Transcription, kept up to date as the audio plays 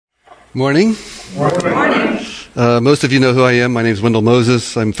Morning. Morning. Most of you know who I am. My name is Wendell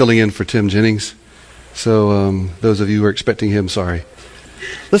Moses. I'm filling in for Tim Jennings. So those of you who are expecting him, sorry.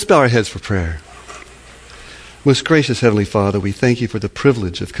 Let's bow our heads for prayer. Most gracious Heavenly Father, we thank you for the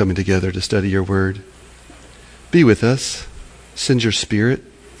privilege of coming together to study your word. Be with us. Send your Spirit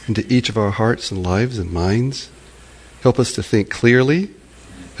into each of our hearts and lives and minds. Help us to think clearly.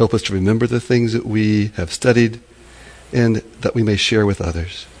 Help us to remember the things that we have studied and that we may share with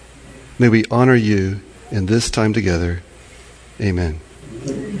others. May we honor you in this time together. Amen.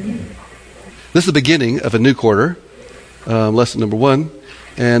 This is the beginning of a new quarter, lesson number 1,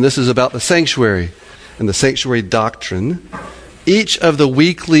 and this is about the sanctuary and the sanctuary doctrine. Each of the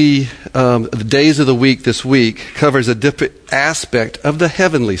weekly the days of the week this week covers a different aspect of the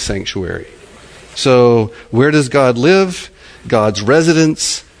heavenly sanctuary. So where does God live? God's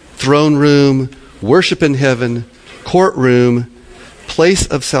residence, throne room, worship in heaven, courtroom, place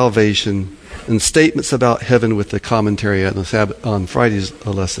of salvation, and statements about heaven with the commentary on Friday's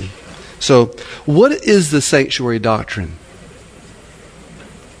lesson. So, what is the sanctuary doctrine?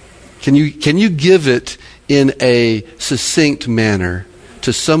 Can you give it in a succinct manner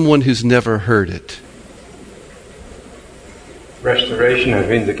to someone who's never heard it? Restoration and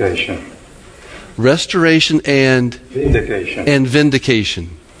vindication. Restoration and vindication. And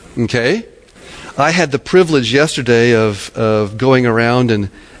vindication. Okay? I had the privilege yesterday of going around and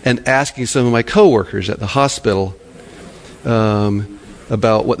asking some of my coworkers at the hospital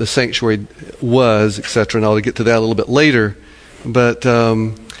about what the sanctuary was, etc. And I'll get to that a little bit later. But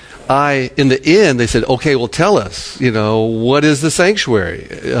in the end, they said, "Okay, well, tell us, what is the sanctuary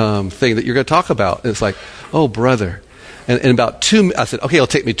thing that you're going to talk about?" And it's like, "Oh, brother." And I said, "Okay, it'll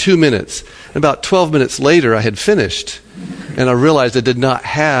take me 2 minutes." And about 12 minutes later, I had finished, and I realized I did not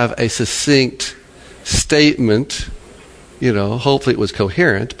have a succinct statement. Hopefully it was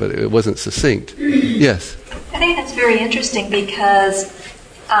coherent, but it wasn't succinct. Yes? I think that's very interesting because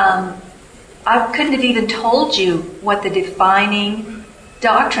I couldn't have even told you what the defining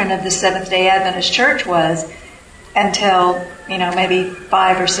doctrine of the Seventh-day Adventist Church was until, maybe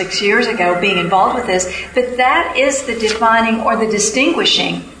 5 or 6 years ago being involved with this. But that is the defining or the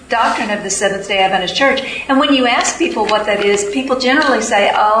distinguishing doctrine of the Seventh-day Adventist Church. And when you ask people what that is, people generally say,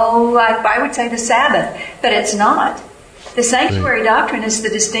 I would say the Sabbath. But it's not. The sanctuary doctrine is the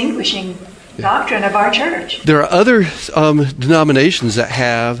distinguishing doctrine of our church. There are other denominations that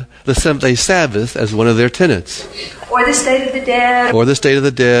have the Seventh-day Sabbath as one of their tenets. Or the state of the dead. Or the state of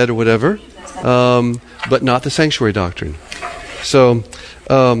the dead or whatever. But not the sanctuary doctrine. So,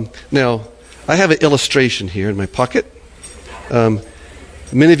 now, I have an illustration here in my pocket.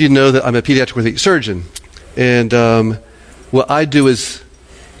 Many of you know that I'm a pediatric orthopedic surgeon. And what I do is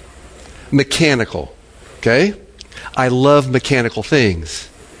mechanical. Okay? I love mechanical things.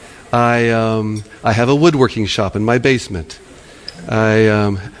 I have a woodworking shop in my basement.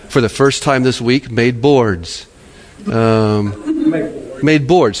 I, for the first time this week, made boards. Made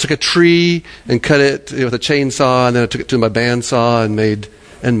boards. Took a tree and cut it with a chainsaw, and then I took it to my bandsaw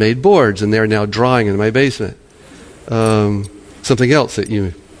and made boards, and they're now drying in my basement. Something else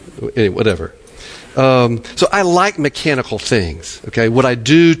whatever. So I like mechanical things. Okay, what I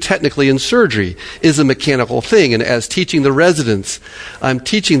do technically in surgery is a mechanical thing, and as teaching the residents, I'm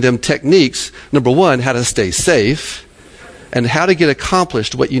teaching them techniques. Number 1, how to stay safe, and how to get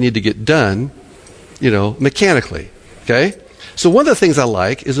accomplished what you need to get done, mechanically. Okay, so one of the things I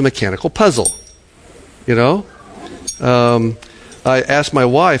like is a mechanical puzzle. I asked my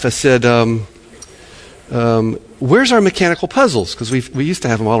wife. I said, "Where's our mechanical puzzles?" Because we used to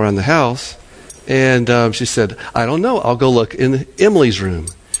have them all around the house. And she said, "I don't know. I'll go look in Emily's room."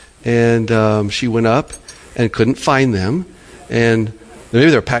 And she went up and couldn't find them. And maybe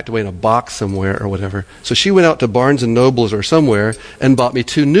they were packed away in a box somewhere or whatever. So she went out to Barnes & Noble's or somewhere and bought me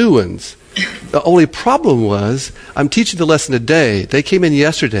 2 new ones. The only problem was, I'm teaching the lesson today. They came in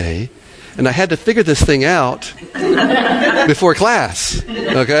yesterday, and I had to figure this thing out before class.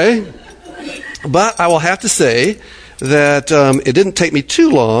 Okay? But I will have to say that it didn't take me too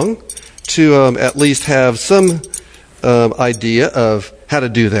long to at least have some idea of how to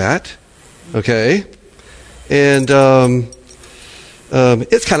do that, okay? And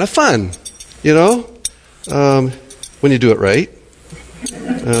it's kind of fun, when you do it right.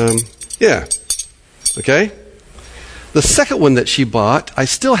 Yeah, okay? The second one that she bought, I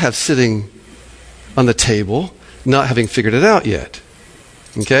still have sitting on the table, not having figured it out yet,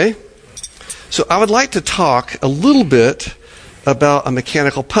 okay? So I would like to talk a little bit about a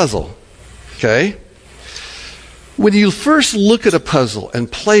mechanical puzzle. Okay? When you first look at a puzzle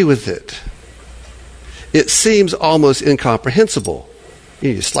and play with it, it seems almost incomprehensible.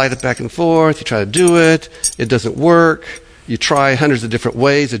 You slide it back and forth. You try to do it. It doesn't work. You try hundreds of different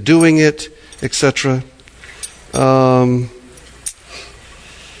ways of doing it, etc.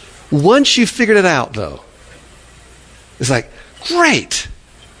 Once you figured it out, though, it's like, great,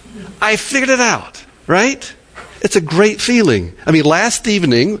 I figured it out, right? It's a great feeling. I mean, last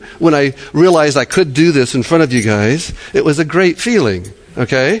evening, when I realized I could do this in front of you guys, it was a great feeling,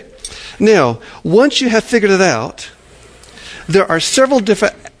 okay? Now, once you have figured it out, there are several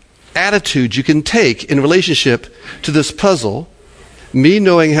different attitudes you can take in relationship to this puzzle, me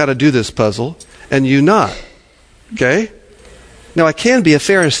knowing how to do this puzzle, and you not, okay? Now, I can be a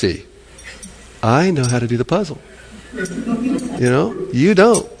Pharisee. I know how to do the puzzle. You know? You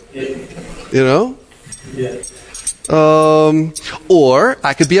don't. You know? Or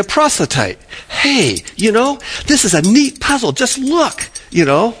I could be a proselyte. Hey, you know, this is a neat puzzle. Just look, you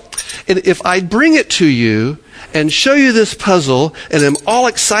know. And if I bring it to you and show you this puzzle and I'm all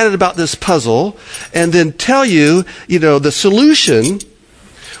excited about this puzzle and then tell you, you know, the solution,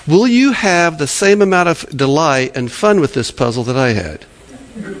 will you have the same amount of delight and fun with this puzzle that I had?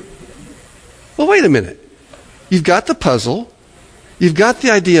 Well, wait a minute. You've got the puzzle. You've got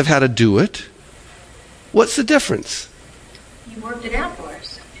the idea of how to do it. What's the difference? You worked it out for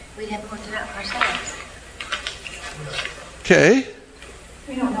us. We haven't worked it out for ourselves. Okay.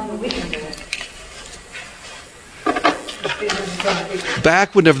 We don't know that we can do it.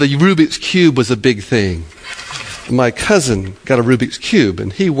 Back whenever the Rubik's Cube was a big thing, my cousin got a Rubik's Cube,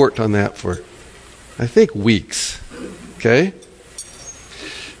 and he worked on that for, I think, weeks. Okay?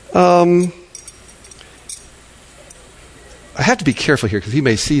 I have to be careful here because he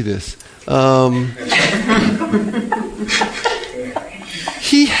may see this.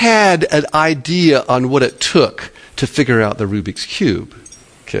 He had an idea on what it took to figure out the Rubik's Cube.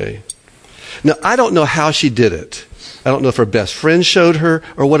 Okay. Now, I don't know how she did it. I don't know if her best friend showed her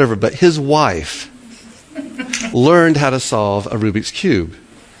or whatever, but his wife learned how to solve a Rubik's Cube.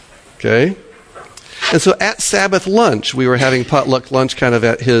 Okay? And so at Sabbath lunch, we were having potluck lunch kind of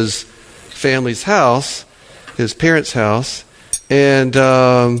at his family's house, his parents' house, and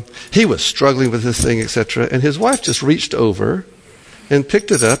he was struggling with this thing, etc. And his wife just reached over and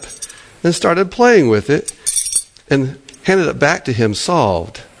picked it up and started playing with it and handed it back to him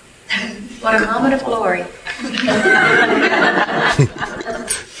solved. What a moment of glory.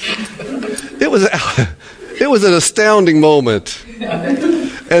 It was an astounding moment.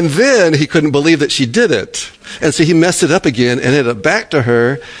 And then he couldn't believe that she did it. And so he messed it up again and handed it back to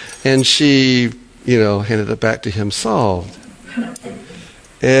her, and she, handed it back to him solved.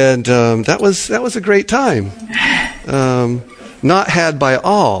 And that was a great time. Not had by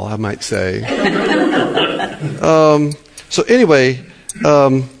all, I might say. So anyway,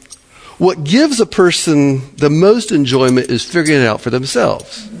 what gives a person the most enjoyment is figuring it out for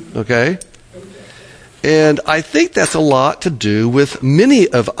themselves. Okay? And I think that's a lot to do with many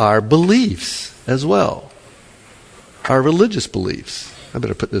of our beliefs as well. Our religious beliefs. I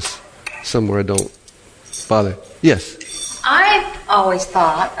better put this somewhere I don't bother. Yes? I've always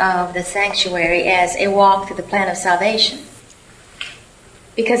thought of the sanctuary as a walk to the plan of salvation.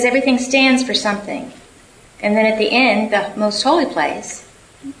 Because everything stands for something. And then at the end, the most holy place,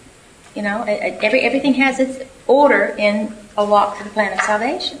 everything has its order in a walk to the plan of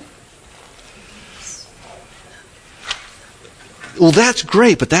salvation. Well, that's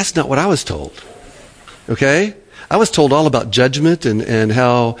great, but that's not what I was told. Okay? I was told all about judgment and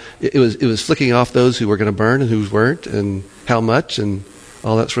how it was flicking off those who were going to burn and who weren't, and how much and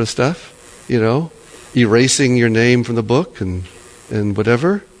all that sort of stuff. Erasing your name from the book and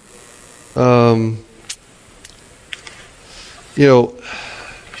whatever.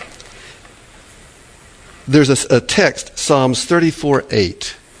 There's a text, Psalms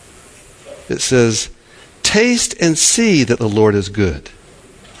 34:8. It says, "Taste and see that the Lord is good.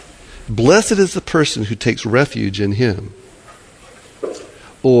 Blessed is the person who takes refuge in him."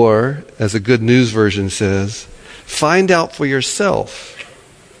 Or, as a Good News version says, "Find out for yourself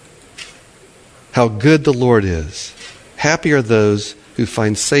how good the Lord is. Happy are those who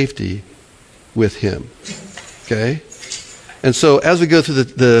find safety with him." Okay? And so as we go through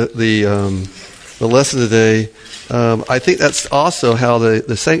the lesson today, I think that's also how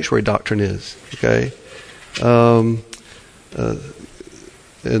the sanctuary doctrine is. Okay? I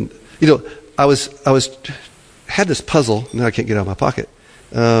had this puzzle. Now I can't get it out of my pocket.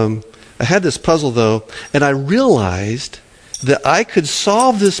 I had this puzzle though, and I realized that I could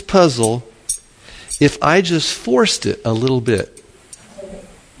solve this puzzle if I just forced it a little bit.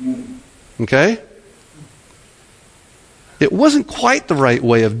 Okay? It wasn't quite the right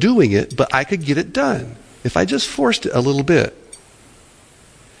way of doing it, but I could get it done if I just forced it a little bit.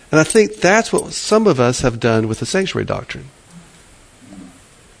 And I think that's what some of us have done with the sanctuary doctrine.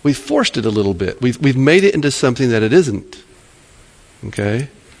 We've forced it a little bit. We've made it into something that it isn't. Okay?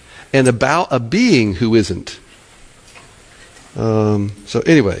 And about a being who isn't. So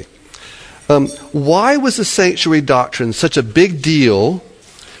anyway, why was the sanctuary doctrine such a big deal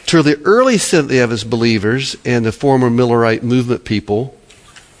to the early Seventh-day Adventist believers and the former Millerite movement people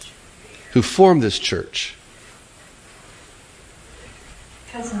who formed this church?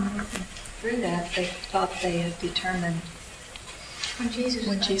 Because in working through that, they thought they had determined when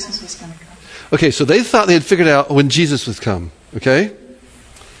Jesus was going to come. Okay, so they thought they had figured out when Jesus would come. Okay?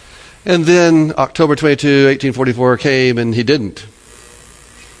 And then October 22, 1844 came and he didn't.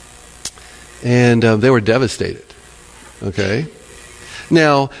 And they were devastated. Okay?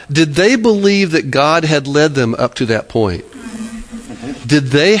 Now, did they believe that God had led them up to that point? Did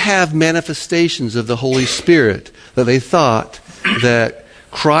they have manifestations of the Holy Spirit that they thought that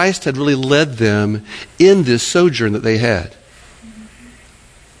Christ had really led them in this sojourn that they had?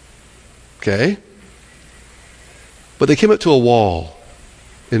 Okay? But they came up to a wall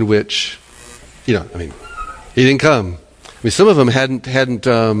in which, he didn't come. Some of them hadn't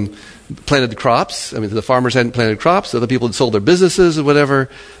planted the crops. The farmers hadn't planted crops. Other people had sold their businesses or whatever.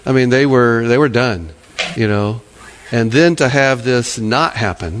 They were done, And then to have this not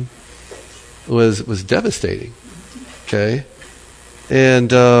happen was devastating. Okay?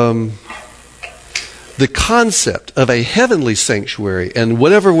 And the concept of a heavenly sanctuary and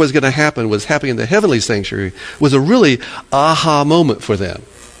whatever was going to happen was happening in the heavenly sanctuary was a really aha moment for them.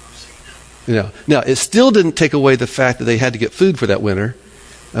 Now, it still didn't take away the fact that they had to get food for that winter,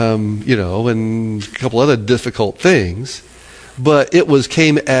 and a couple other difficult things. But it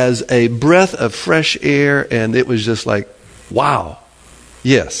came as a breath of fresh air, and it was just like, wow,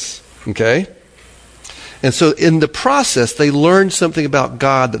 yes, okay? And so in the process, they learned something about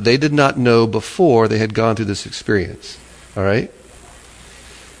God that they did not know before they had gone through this experience, all right?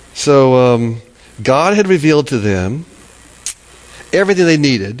 So God had revealed to them everything they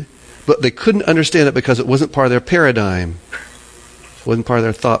needed, but they couldn't understand it because it wasn't part of their paradigm. It wasn't part of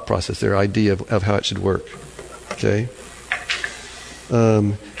their thought process, their idea of how it should work. Okay?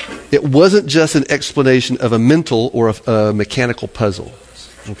 It wasn't just an explanation of a mental or a mechanical puzzle.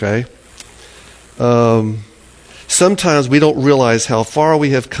 Okay? Sometimes we don't realize how far we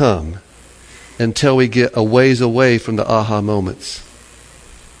have come until we get a ways away from the aha moments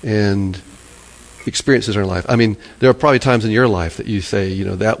and experiences in our life. There are probably times in your life that you say,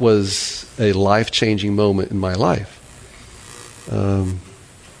 that was a life-changing moment in my life.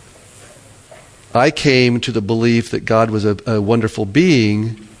 I came to the belief that God was a wonderful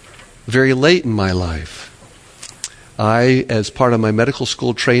being very late in my life. I, as part of my medical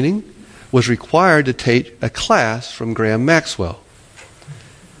school training, was required to take a class from Graham Maxwell.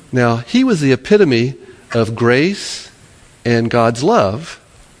 Now, he was the epitome of grace and God's love,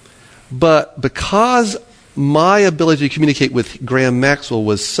 but because my ability to communicate with Graham Maxwell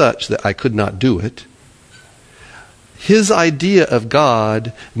was such that I could not do it, his idea of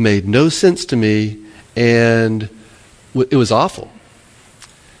God made no sense to me, and it was awful.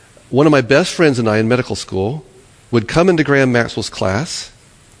 One of my best friends and I in medical school would come into Graham Maxwell's class.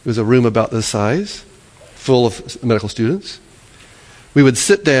 It was a room about this size, full of medical students. We would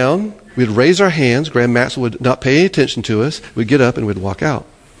sit down, we'd raise our hands, Graham Maxwell would not pay any attention to us, we'd get up and we'd walk out.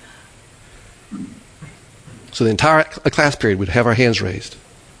 So the entire class period we'd have our hands raised.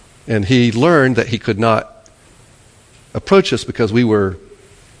 And he learned that he could not approach us because we were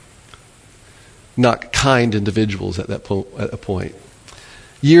not kind individuals at that point.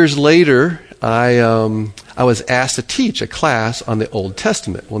 Years later, I was asked to teach a class on the Old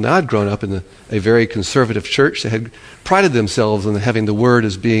Testament. Well, now I'd grown up in a very conservative church that had prided themselves on having the Word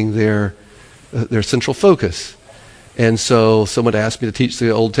as being their central focus. And so someone asked me to teach the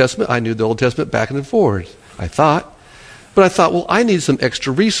Old Testament. I knew the Old Testament back and forwards, I thought. But I thought, well, I need some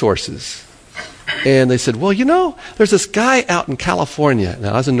extra resources. And they said, well, there's this guy out in California.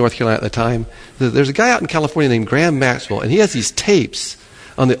 Now, I was in North Carolina at the time. There's a guy out in California named Graham Maxwell, and he has these tapes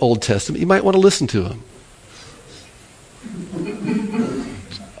on the Old Testament. You might want to listen to him.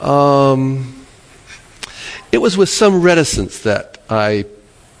 It was with some reticence that I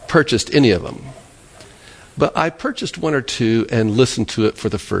purchased any of them. But I purchased one or two and listened to it for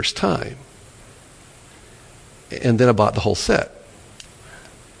the first time. And then I bought the whole set.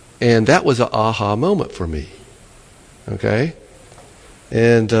 And that was an aha moment for me. Okay?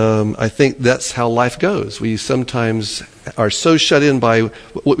 And I think that's how life goes. We sometimes are so shut in by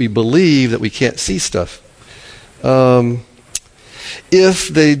what we believe that we can't see stuff. If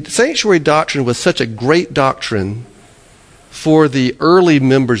the sanctuary doctrine was such a great doctrine, for the early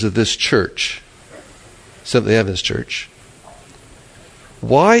members of this church, Seventh-day Adventist Church,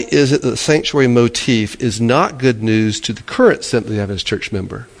 why is it that the sanctuary motif is not good news to the current Seventh-day Adventist Church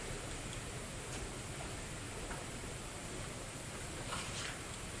member?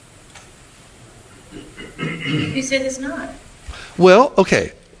 Who said it's not? Well,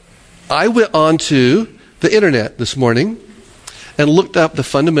 okay. I went on to the internet this morning and looked up the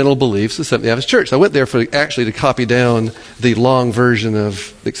fundamental beliefs of the Seventh-day Adventist Church. I went there for actually to copy down the long version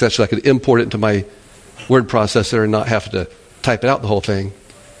of, etc., so I could import it into my word processor and not have to type it out the whole thing.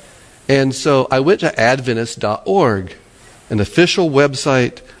 And so I went to Adventist.org, an official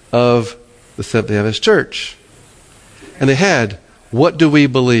website of the Seventh-day Adventist Church. And they had, what do we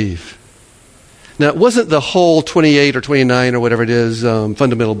believe? Now, it wasn't the whole 28 or 29 or whatever it is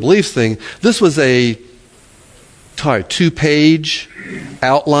fundamental beliefs thing. This was a 2-page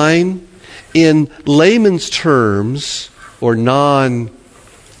outline in layman's terms or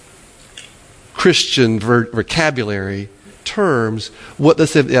non-Christian vocabulary terms what the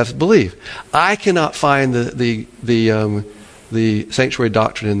Seventh-day Adventists believe. I cannot find the sanctuary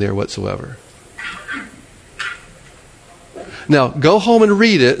doctrine in there whatsoever. Now, go home and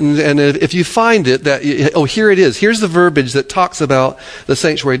read it, and if you find it, here it is. Here's the verbiage that talks about the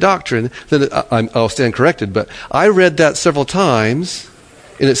sanctuary doctrine, then I'll stand corrected. But I read that several times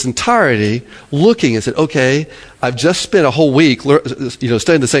in its entirety, looking and said, okay, I've just spent a whole week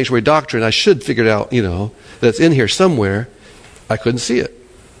studying the sanctuary doctrine. I should figure it out, that it's in here somewhere. I couldn't see it.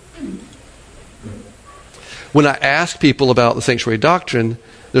 When I ask people about the sanctuary doctrine,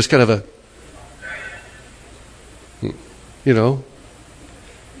 there's kind of a and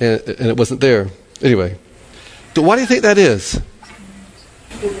it wasn't there. Anyway, so why do you think that is?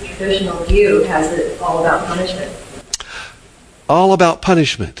 The traditional view has it all about punishment. All about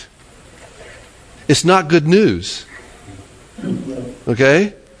punishment. It's not good news.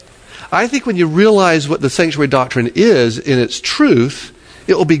 Okay? I think when you realize what the sanctuary doctrine is in its truth,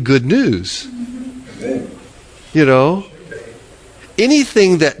 it will be good news.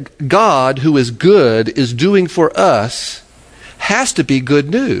 Anything that God, who is good, is doing for us has to be good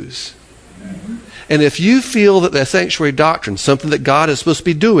news. And if you feel that the sanctuary doctrine, something that God is supposed to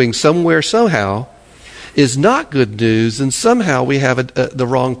be doing somewhere, somehow, is not good news, then somehow we have the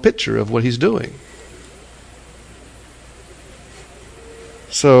wrong picture of what he's doing.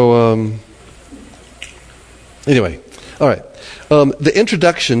 So, anyway, all right. The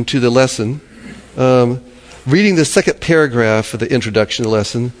introduction to the lesson, reading the second paragraph of the introduction to the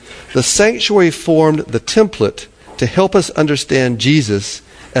lesson, the sanctuary formed the template to help us understand Jesus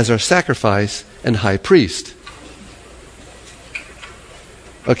as our sacrifice and high priest.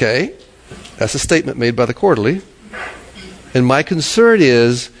 Okay, that's a statement made by the Quarterly. And my concern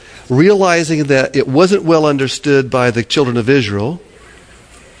is realizing that it wasn't well understood by the children of Israel.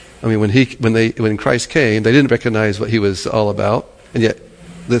 I mean, when Christ came, they didn't recognize what he was all about. And yet,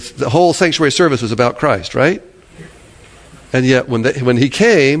 the whole sanctuary service was about Christ, right? And yet, when he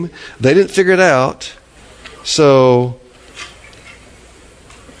came, they didn't figure it out. So,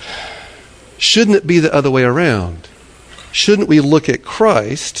 shouldn't it be the other way around? Shouldn't we look at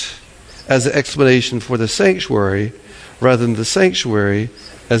Christ as an explanation for the sanctuary rather than the sanctuary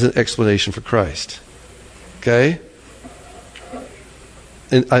as an explanation for Christ? Okay?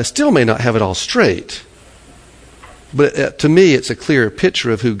 And I still may not have it all straight, but to me it's a clearer picture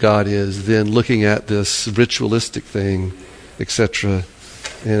of who God is than looking at this ritualistic thing, etc.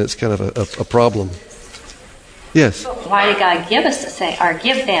 And it's kind of a problem. Yes? Why did God give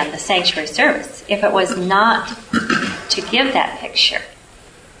them the sanctuary service if it was not to give that picture?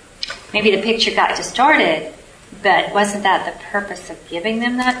 Maybe the picture got distorted, but wasn't that the purpose of giving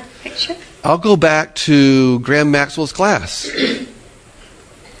them that picture? I'll go back to Graham Maxwell's class.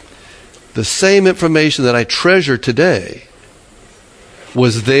 The same information that I treasure today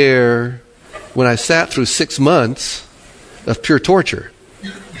was there when I sat through 6 months of pure torture.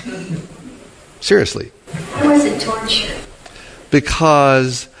 Seriously. Why was it torture?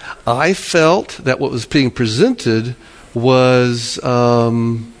 Because I felt that what was being presented was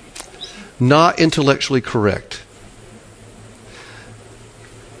not intellectually correct.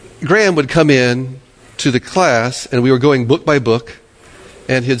 Graham would come in to the class, and we were going book by book,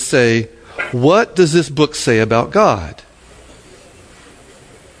 and he'd say, what does this book say about God?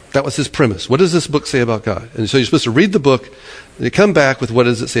 That was his premise. What does this book say about God? And so you're supposed to read the book, and you come back with what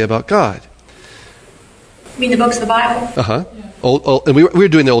does it say about God? You mean the books of the Bible? Uh-huh. And we were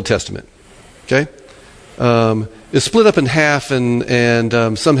doing the Old Testament. Okay? It's split up in half,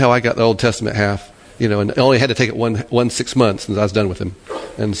 and somehow I got the Old Testament half, and I only had to take it one 6 months, and I was done with him.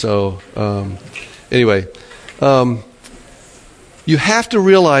 And so, anyway, You have to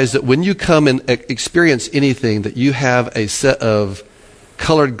realize that when you come and experience anything, that you have a set of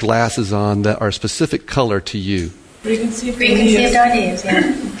colored glasses on that are specific color to you. Preconceived ideas,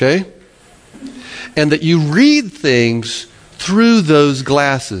 yeah. Okay? And that you read things through those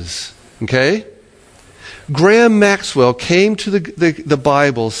glasses. Okay? Graham Maxwell came to the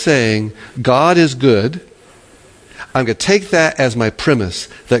Bible saying, God is good. I'm going to take that as my premise,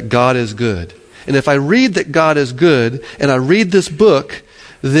 that God is good. And if I read that God is good, and I read this book,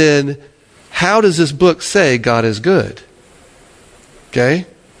 then how does this book say God is good? Okay?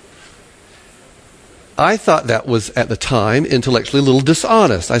 I thought that was, at the time, intellectually a little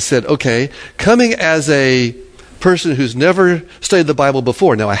dishonest. I said, okay, coming as a person who's never studied the Bible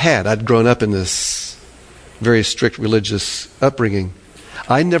before, now I'd grown up in this very strict religious upbringing.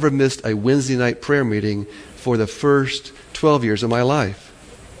 I never missed a Wednesday night prayer meeting for the first 12 years of my life.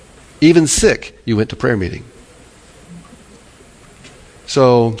 Even sick, you went to prayer meeting.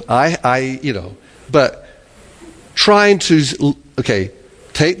 So but trying to,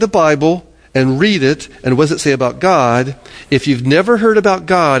 take the Bible and read it, and what does it say about God? If you've never heard about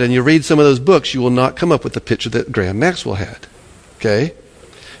God and you read some of those books, you will not come up with the picture that Graham Maxwell had. Okay?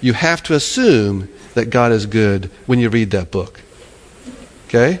 You have to assume that God is good when you read that book.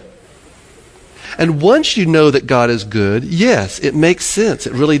 Okay? And once you know that God is good, yes, it makes sense.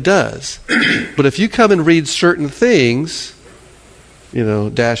 It really does. But if you come and read certain things,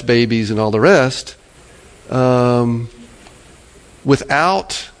 dash babies and all the rest,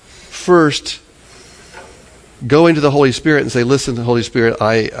 without first going to the Holy Spirit and say, listen, the Holy Spirit,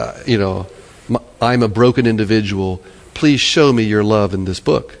 I'm a broken individual. Please show me your love in this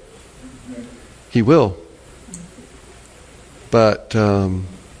book. He will. But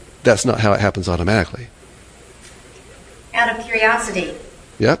that's not how it happens automatically. Out of curiosity.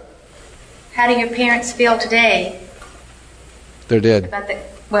 Yep. How do your parents feel today? They're dead.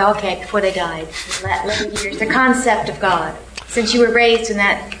 Before they died. Later years. The concept of God. Since you were raised in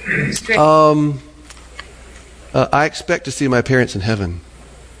that strict... I expect to see my parents in heaven.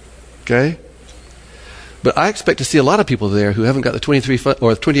 Okay? But I expect to see a lot of people there who haven't got the 28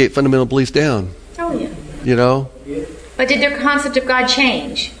 fundamental beliefs down. Oh, yeah. But did their concept of God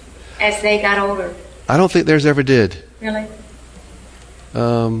change as they got older? I don't think theirs ever did. Really?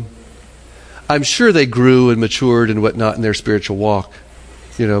 I'm sure they grew and matured and whatnot in their spiritual walk,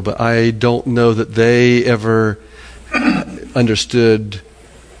 but I don't know that they ever understood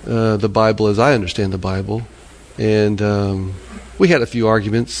the Bible as I understand the Bible. And we had a few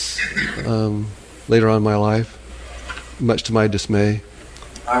arguments later on in my life, much to my dismay.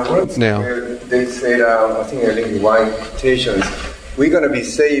 I once heard they said, I think in one quotations, we're going to be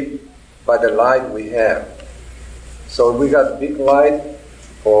saved by the light we have. So we got big light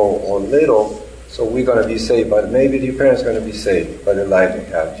or little, so we're going to be saved. But maybe your parents are going to be saved by the light they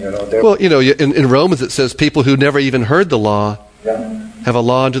have. In Romans it says people who never even heard the law have a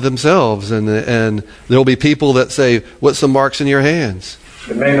law unto themselves, and there will be people that say, "What's the marks in your hands?"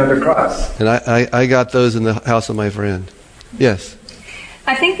 The name of the cross. And I got those in the house of my friend. Yes.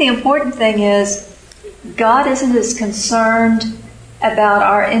 I think the important thing is God isn't as concerned about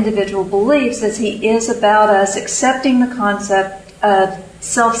our individual beliefs as He is about us accepting the concept of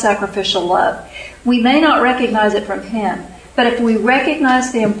self-sacrificial love. We may not recognize it from Him, but if we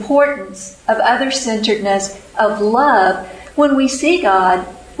recognize the importance of other-centeredness, of love, when we see God,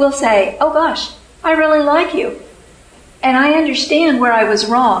 we'll say, oh gosh, I really like you. And I understand where I was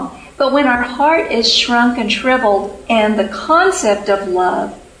wrong. But when our heart is shrunk and shriveled and the concept of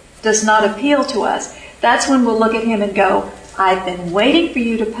love does not appeal to us, that's when we'll look at Him and go, I've been waiting for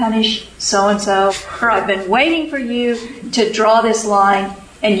you to punish so-and-so, or I've been waiting for you to draw this line,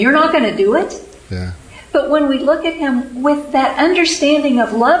 and you're not going to do it? Yeah. But when we look at Him with that understanding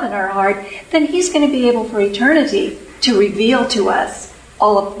of love in our heart, then He's going to be able for eternity to reveal to us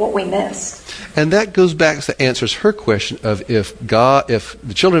all of what we missed. And that goes back to answers her question of if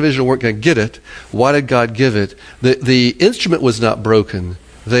the children of Israel weren't going to get it, why did God give it? The instrument was not broken.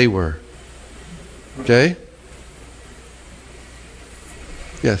 They were. Okay?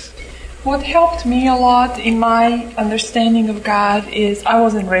 Yes. What helped me a lot in my understanding of God is I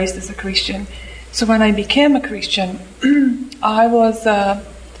wasn't raised as a Christian. So when I became a Christian, I was,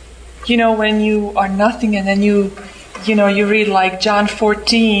 when you are nothing and then you read like John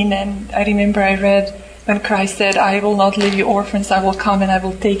 14, and I remember I read when Christ said, I will not leave you orphans, I will come and I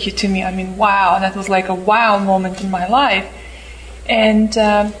will take you to me. I mean, wow, that was like a wow moment in my life. And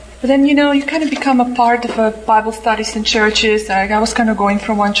but then, you kind of become a part of Bible studies in churches. I was kind of going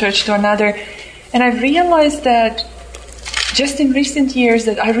from one church to another. And I realized that just in recent years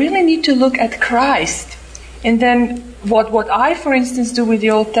that I really need to look at Christ. And then what I, for instance, do with the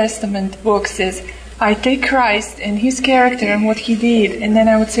Old Testament books is I take Christ and his character and what he did, and then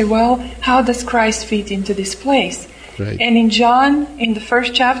I would say, well, how does Christ fit into this place? Right. And in John, in the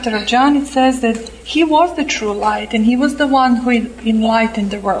first chapter of John, it says that he was the true light, and he was the one who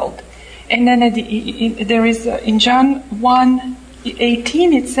enlightened the world. And then there is in John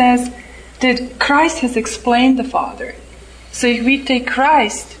 1:18, it says that Christ has explained the Father. So if we take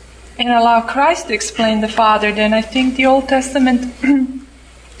Christ and allow Christ to explain the Father, then I think the Old Testament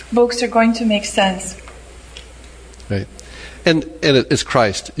books are going to make sense. Right. And it's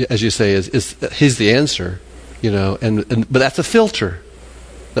Christ, as you say, is he's the answer, but that's a filter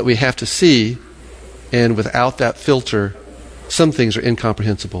that we have to see, and without that filter, some things are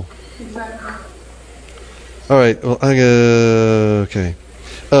incomprehensible. Exactly. All right. Well, okay.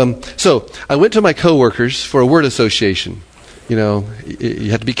 So I went to my coworkers for a word association. You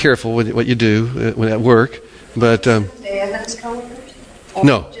have to be careful with what you do when at work. But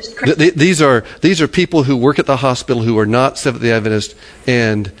no, these are people who work at the hospital who are not Seventh-day Adventist,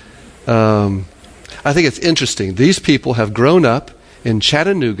 and I think it's interesting. These people have grown up in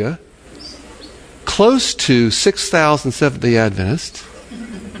Chattanooga, close to 6,000 Seventh-day Adventists.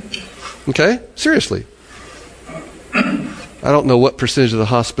 Okay, seriously. I don't know what percentage of the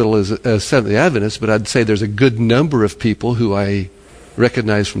hospital is Seventh-day Adventist, but I'd say there's a good number of people who I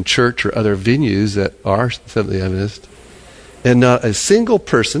recognize from church or other venues that are Seventh-day Adventist. And not a single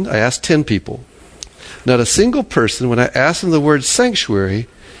person, I asked 10 people, not a single person, when I asked them the word sanctuary,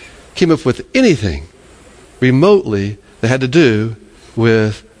 came up with anything remotely that had to do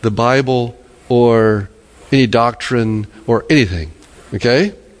with the Bible or any doctrine or anything.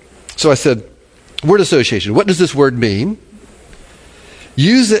 Okay? So I said, word association, what does this word mean?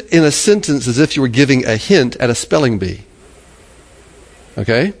 Use it in a sentence as if you were giving a hint at a spelling bee.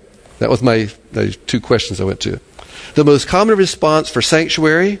 Okay? That was the 2 questions I went to. The most common response for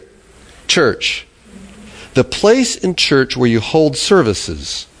sanctuary, church. The place in church where you hold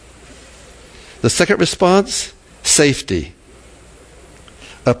services. The second response, safety.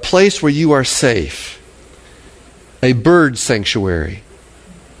 A place where you are safe. A bird sanctuary.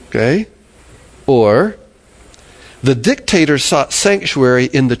 Okay? Or, the dictator sought sanctuary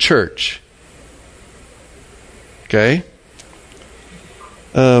in the church. Okay?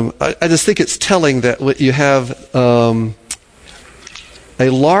 I just think it's telling that you have a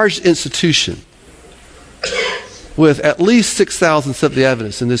large institution with at least 6,000 Seventh-day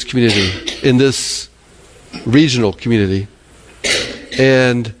Adventists in this community, in this regional community.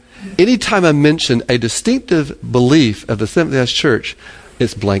 And anytime I mention a distinctive belief of the Seventh-day Adventist Church,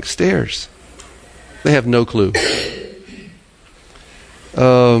 it's blank stares. They have no clue. I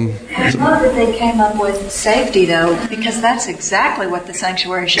love that they came up with safety, though, because that's exactly what the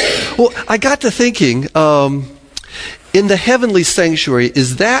sanctuary should be. Well, I got to thinking, in the heavenly sanctuary,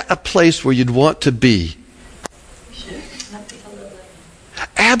 is that a place where you'd want to be?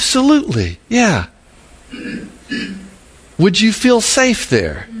 Absolutely, yeah. Would you feel safe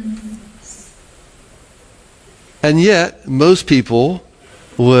there? And yet, most people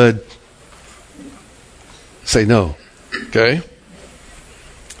would say no. Okay?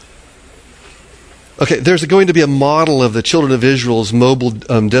 Okay, there's going to be a model of the Children of Israel's mobile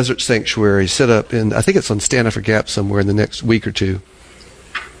desert sanctuary set up in, I think it's on Stanifer Gap somewhere in the next week or two.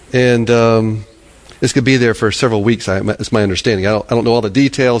 And it's going to be there for several weeks, it's my understanding. I don't know all the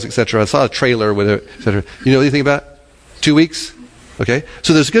details, etc. I saw a trailer with it, etc. You know anything about it? 2 weeks? Okay.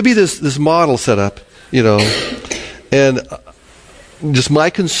 So there's going to be this model set up, and just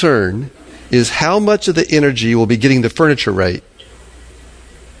my concern is how much of the energy will be getting the furniture right,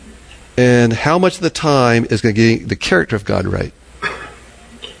 and how much of the time is going to get the character of God right.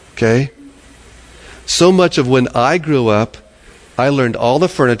 Okay? So much of when I grew up, I learned all the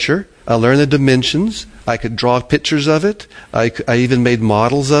furniture, I learned the dimensions, I could draw pictures of it, I even made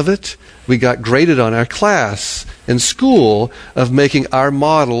models of it. We got graded on our class in school of making our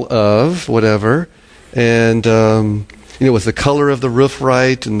model of whatever, and with the color of the roof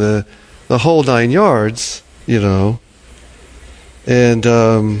right, and the whole 9 yards, And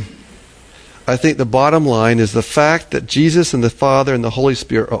I think the bottom line is the fact that Jesus and the Father and the Holy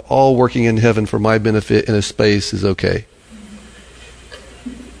Spirit are all working in heaven for my benefit in a space is okay.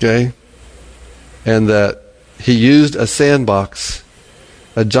 Okay? And that he used a sandbox,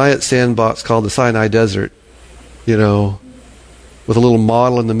 a giant sandbox called the Sinai Desert, with a little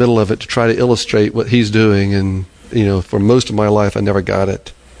model in the middle of it to try to illustrate what he's doing. And, for most of my life, I never got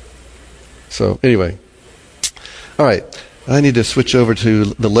it. So, anyway. All right. I need to switch over to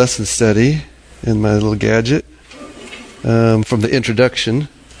the lesson study in my little gadget from the introduction.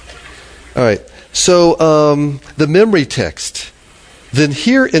 All right. So the memory text. Then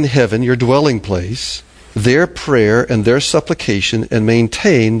hear in heaven your dwelling place, their prayer and their supplication, and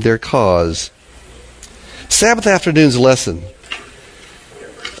maintain their cause. Sabbath afternoon's lesson.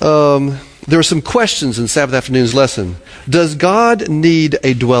 There are some questions in Sabbath afternoon's lesson. Does God need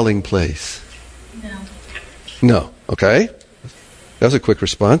a dwelling place? No. No. Okay. That was a quick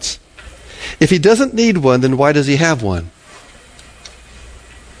response. If he doesn't need one, then why does he have one?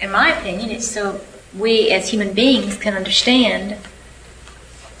 In my opinion, it's so we as human beings can understand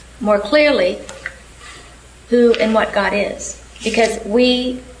more clearly who and what God is. Because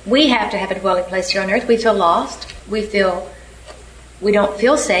we have to have a dwelling place here on earth. We feel lost. We don't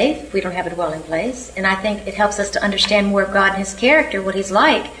feel safe. We don't have a dwelling place. And I think it helps us to understand more of God and His character, what He's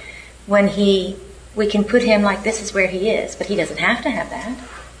like, when we can put Him like this is where He is. But He doesn't have to have that.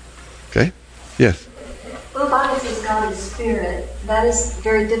 Okay. Yes. Well, the Bible says God is spirit. That is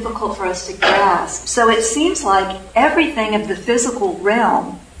very difficult for us to grasp. So it seems like everything of the physical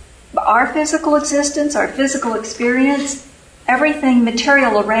realm, our physical existence, our physical experience, everything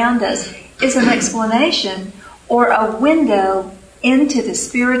material around us is an explanation or a window into the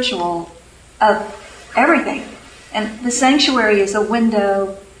spiritual of everything. And the sanctuary is a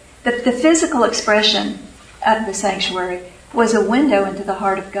window. The physical expression of the sanctuary was a window into the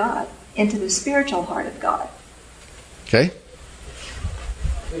heart of God, into the spiritual heart of God. Okay.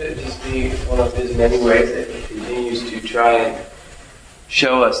 Could it just be one of His many ways that He continues to try and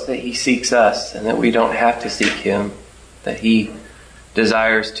show us that He seeks us and that we don't have to seek Him, that He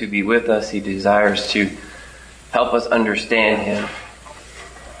desires to be with us, He desires to help us understand Him.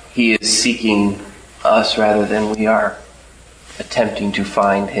 He is seeking us rather than we are attempting to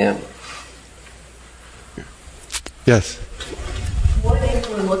find Him. Yes. What if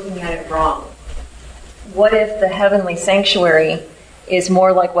we're looking at it wrong? What if the heavenly sanctuary is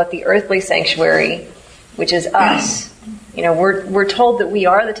more like what the earthly sanctuary, which is us? You know, we're told that we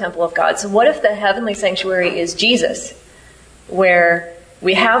are the temple of God. So what if the heavenly sanctuary is Jesus, where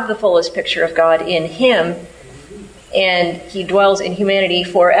we have the fullest picture of God in Him, and He dwells in humanity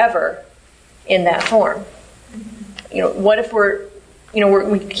forever in that form? You know, what if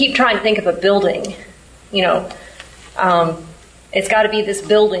we keep trying to think of a building, it's got to be this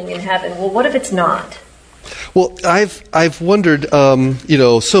building in heaven. Well, what if it's not? Well, I've wondered,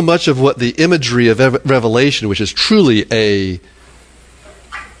 so much of what the imagery of Revelation, which is truly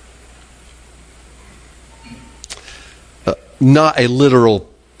not a literal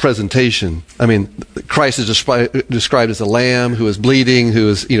presentation. I mean, Christ is described as a lamb who is bleeding, who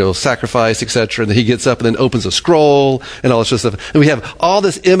is, sacrificed, etc. And then He gets up and then opens a scroll and all this sort of stuff. And we have all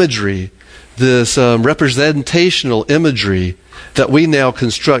this imagery, this representational imagery that we now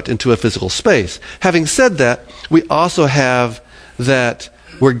construct into a physical space. Having said that, we also have that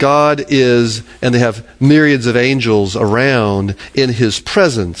where God is, and they have myriads of angels around in His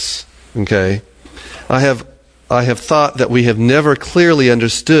presence. Okay, I have thought that we have never clearly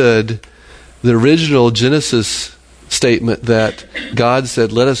understood the original Genesis statement that God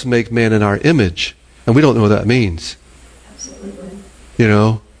said, "Let us make man in our image," and we don't know what that means. Absolutely.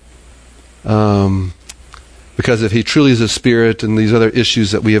 Because if He truly is a spirit and these other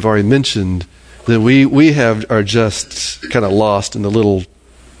issues that we have already mentioned, then we are just kind of lost in the little,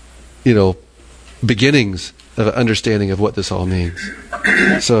 beginnings of an understanding of what this all means.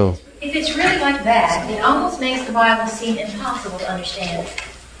 So, if it's really like that, it almost makes the Bible seem impossible to understand.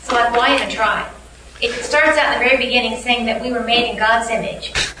 So why even try? It starts out in the very beginning saying that we were made in God's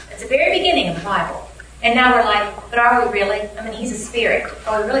image. It's the very beginning of the Bible. And now we're like, but are we really? I mean, He's a spirit.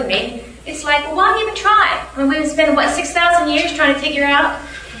 Are we really made? It's like, well, why even try? I mean, we've spent, 6,000 years trying to figure out,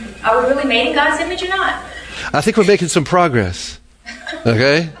 are we really made in God's image or not? I think we're making some progress.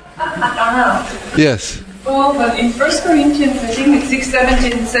 Okay? I don't know. Yes. Well, but in 1 Corinthians, I think it's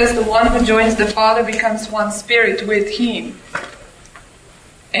 6:17, it says the one who joins the Father becomes one spirit with Him.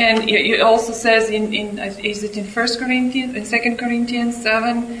 And it also says is it in 1 Corinthians, in 2 Corinthians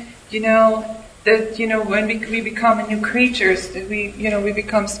 7, that when we become new creatures, that we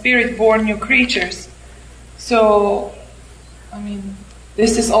become spirit-born new creatures. So, I mean,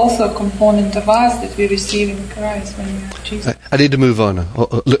 this is also a component of us that we receive in Christ when we have Jesus. I need to move on.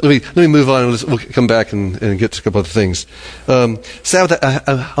 Let me move on. We'll come back and get to a couple other things. Sabbath.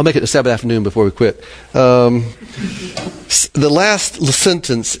 I'll make it a Sabbath afternoon before we quit. The last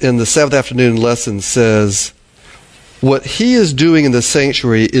sentence in the Sabbath afternoon lesson says, "What He is doing in the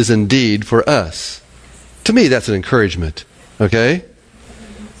sanctuary is indeed for us." To me, that's an encouragement. Okay?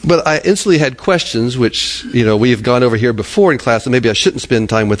 But I instantly had questions, which, we've gone over here before in class, and maybe I shouldn't spend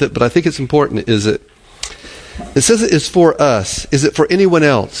time with it, but I think it's important. It says it is for us. Is it for anyone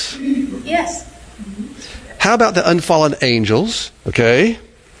else? Yes. how about the unfallen angels? Okay.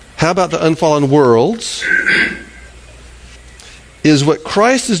 How about the unfallen worlds? Is what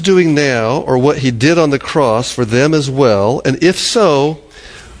Christ is doing now, or what he did on the cross, for them as well? And if so,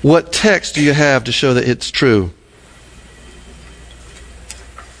 what text do you have to show that it's true?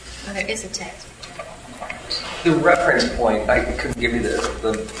 Well, there is a text. The reference point, I couldn't give you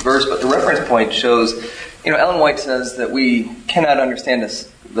the verse, but the reference point shows, Ellen White says that we cannot understand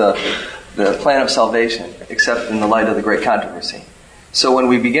the plan of salvation except in the light of the great controversy. So when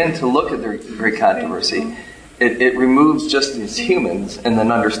we begin to look at the great controversy, it removes just these humans and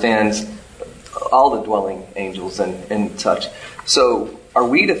then understands all the dwelling angels and such. So are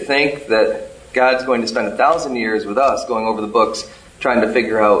we to think that God's going to spend 1,000 years with us going over the books trying to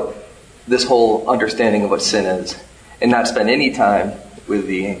figure out this whole understanding of what sin is and not spend any time with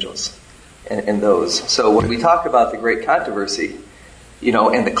the angels and those? So when we talk about the great controversy,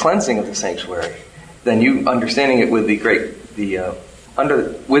 and the cleansing of the sanctuary, then you understanding it with the great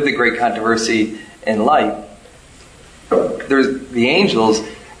controversy and light, the angels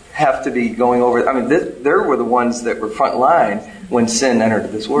have to be going over. They were the ones that were front line when sin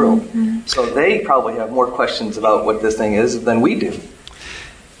entered this world. Mm-hmm. So they probably have more questions about what this thing is than we do.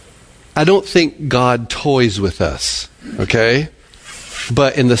 I don't think God toys with us, okay?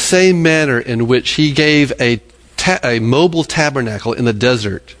 But in the same manner in which he gave a mobile tabernacle in the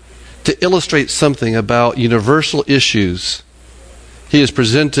desert to illustrate something about universal issues, he has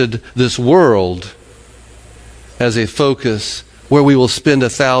presented this world as a focus where we will spend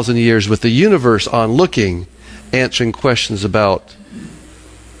 1,000 years with the universe answering questions about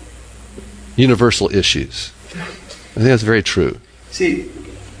universal issues. I think that's very true. See,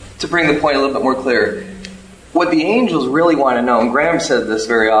 to bring the point a little bit more clear, what the angels really want to know, and Graham said this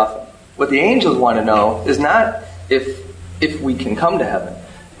very often, what the angels want to know is not if we can come to heaven,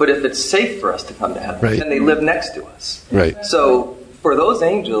 but if it's safe for us to come to heaven. Right. And they live next to us. Right. So for those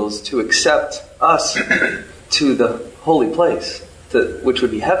angels to accept us to the holy place, which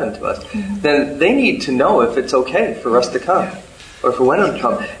would be heaven to us, then they need to know if it's okay for us to come, or for when we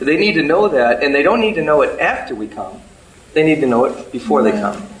come. They need to know that, and they don't need to know it after we come. They need to know it before they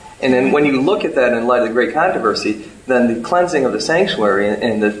come. And then when you look at that in light of the great controversy, then the cleansing of the sanctuary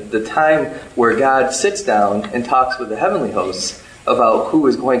and the time where God sits down and talks with the heavenly hosts about who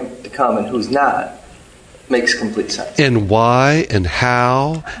is going to come and who's not makes complete sense. And why and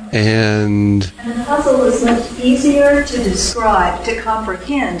how and the puzzle is much easier to describe, to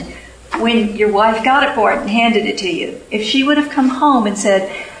comprehend when your wife got it for it and handed it to you. If she would have come home and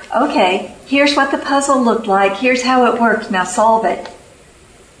said, okay, here's what the puzzle looked like, here's how it worked, now solve it.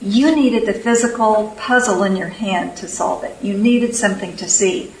 You needed the physical puzzle in your hand to solve it. You needed something to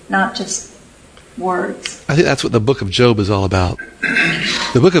see, not just words. I think that's what the book of Job is all about.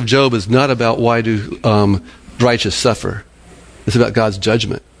 The book of Job is not about why do righteous suffer. It's about God's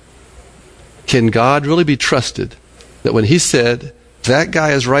judgment. Can God really be trusted that when he said, that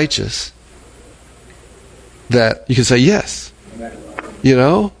guy is righteous, that you can say yes?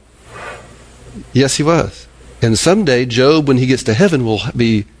 Yes, he was. And someday, Job, when he gets to heaven, will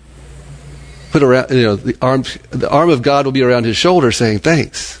be put around, the arm of God will be around his shoulder saying,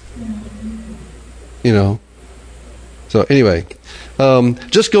 thanks. So anyway,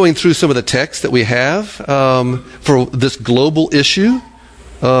 just going through some of the texts that we have for this global issue.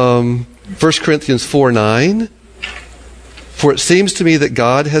 1 Corinthians 4:9. For it seems to me that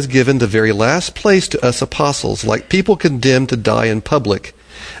God has given the very last place to us apostles, like people condemned to die in public,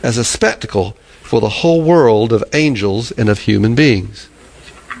 as a spectacle for the whole world of angels and of human beings.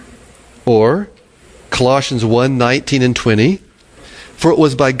 Or Colossians 1:19 and 20. For it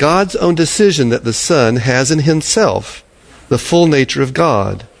was by God's own decision that the Son has in himself the full nature of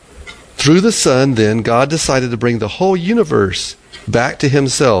God. Through the Son, then, God decided to bring the whole universe back to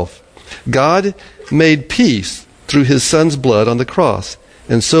himself. God made peace through his Son's blood on the cross,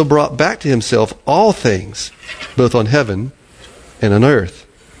 and so brought back to himself all things, both on heaven and on earth.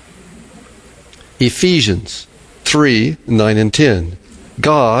 Ephesians 3:9 and 10.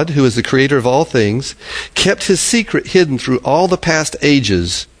 God, who is the creator of all things, kept his secret hidden through all the past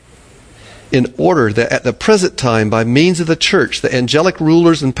ages, in order that at the present time, by means of the church, the angelic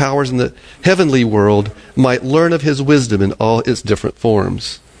rulers and powers in the heavenly world might learn of his wisdom in all its different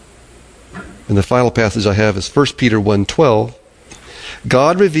forms. And the final passage I have is 1 Peter 1:12.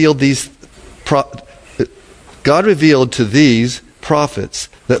 God revealed to these prophets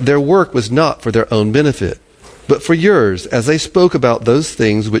that their work was not for their own benefit, but for yours, as they spoke about those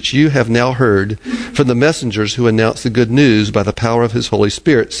things which you have now heard from the messengers who announced the good news by the power of his Holy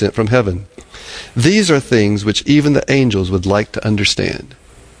Spirit sent from heaven. These are things which even the angels would like to understand.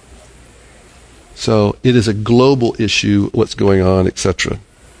 So it is a global issue, what's going on, etc.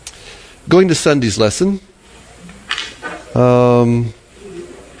 Going to Sunday's lesson.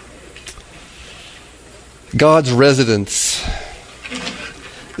 God's residence.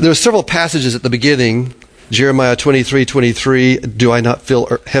 There are several passages at the beginning. Jeremiah 23:23, do I not fill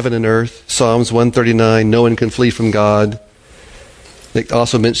heaven and earth? Psalms 139, no one can flee from God. It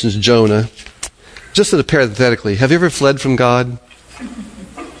also mentions Jonah. Just sort of parenthetically, have you ever fled from God?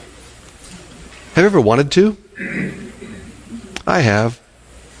 Have you ever wanted to? I have.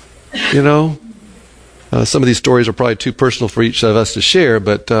 You know, some of these stories are probably too personal for each of us to share,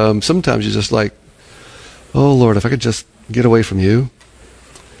 but sometimes you're just like, oh Lord, if I could just get away from you.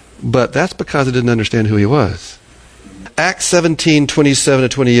 But that's because I didn't understand who he was. Acts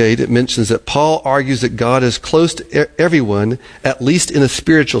 17:27-28, it mentions that Paul argues that God is close to everyone, at least in a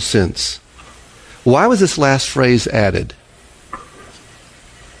spiritual sense. Why was this last phrase added?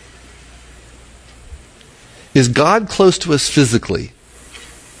 Is God close to us physically?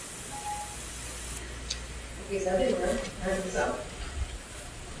 He's everywhere.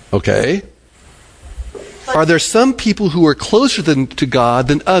 Okay. Are there some people who are closer to God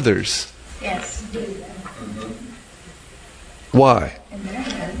than others? Yes. Why?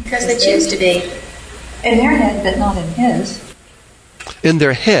 Because they choose to be. In their head, but not in his. In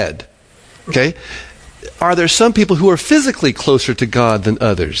their head. Okay. Are there some people who are physically closer to God than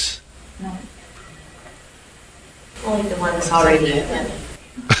others? No. Only the one that's already in him.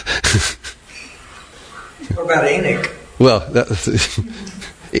 What about Enoch? Well,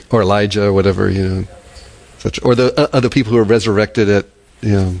 or Elijah or whatever, you know. Or the other people who are resurrected at,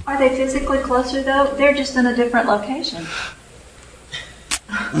 you know. Are they physically closer, though? They're just in a different location.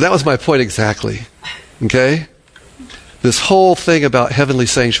 That was my point exactly. Okay? This whole thing about heavenly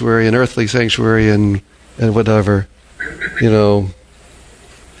sanctuary and earthly sanctuary and whatever, you know,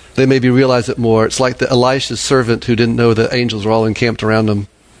 they maybe realize it more. It's like the Elisha's servant who didn't know the angels were all encamped around him.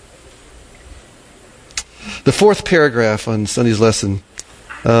 The fourth paragraph on Sunday's lesson.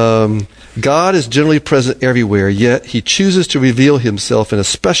 God is generally present everywhere, yet he chooses to reveal himself in a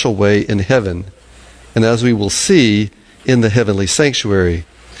special way in heaven, and as we will see, in the heavenly sanctuary.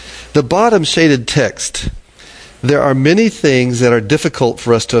 The bottom shaded text. There are many things that are difficult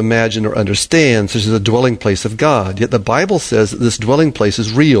for us to imagine or understand, such as the dwelling place of God, yet the Bible says that this dwelling place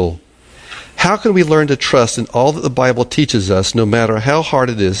is real. How can we learn to trust in all that the Bible teaches us, no matter how hard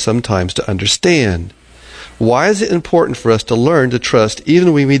it is sometimes to understand? Why is it important for us to learn to trust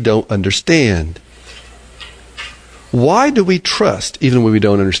even when we don't understand? Why do we trust even when we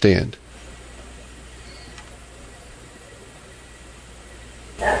don't understand?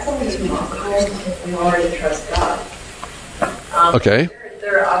 That's only possible if we already trust God. Okay.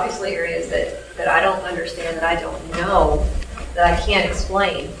 There are obviously areas that I don't understand, that I don't know, that I can't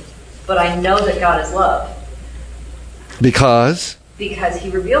explain, but I know that God is love. Because He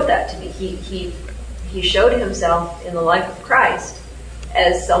revealed that to me. He showed himself in the life of Christ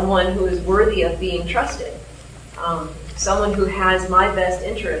as someone who is worthy of being trusted, someone who has my best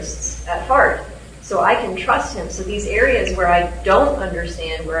interests at heart. So I can trust him. So these areas where I don't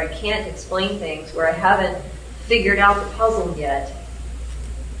understand, where I can't explain things, where I haven't figured out the puzzle yet,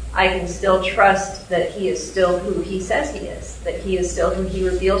 I can still trust that he is still who he says he is, that he is still who he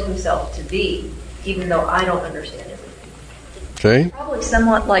revealed himself to be, even though I don't understand everything. Okay. Probably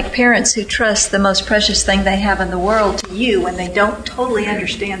somewhat like parents who trust the most precious thing they have in the world to you when they don't totally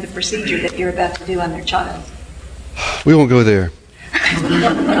understand the procedure that you're about to do on their child. We won't go there.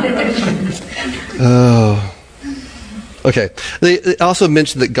 Oh. Okay. They also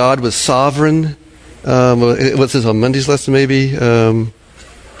mentioned that God was sovereign. What's this on Monday's lesson maybe? The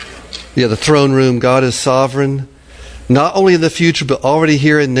throne room. God is sovereign. Not only in the future, but already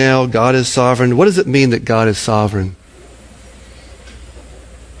here and now, God is sovereign. What does it mean that God is sovereign?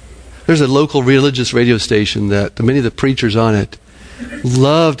 There's a local religious radio station that many of the preachers on it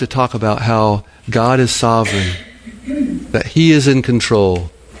love to talk about how God is sovereign, that he is in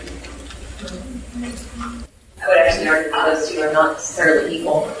control. I would actually argue that those two are not necessarily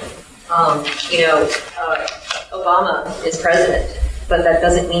equal. Obama is president, but that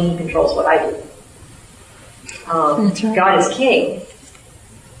doesn't mean he controls what I do. That's right. God is king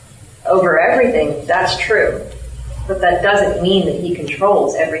over everything, that's true. But that doesn't mean that he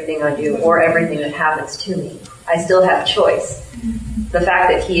controls everything I do or everything that happens to me. I still have choice. The fact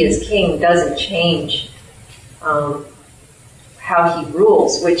that he is king doesn't change how he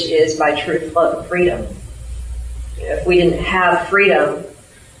rules, which is by truth, love, and freedom. If we didn't have freedom,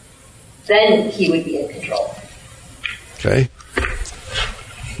 then he would be in control. Okay.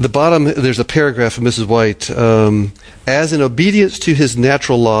 The bottom, there's a paragraph from Mrs. White. As in obedience to his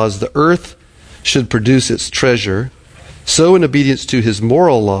natural laws, the earth should produce its treasure, so in obedience to his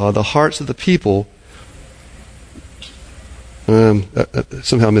moral law, the hearts of the people,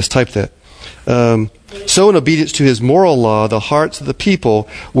 somehow mistyped that. So in obedience to his moral law, the hearts of the people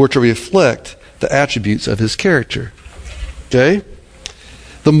were to reflect the attributes of his character. Okay?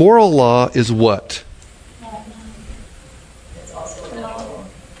 The moral law is what?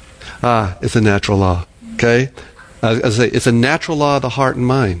 It's a natural law. Okay? As I say, it's a natural law of the heart and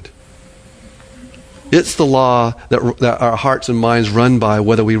mind. It's the law that our hearts and minds run by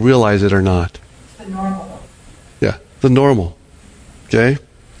whether we realize it or not. The normal. Yeah, the normal. Okay?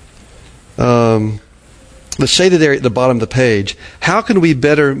 The shaded area at the bottom of the page. How can we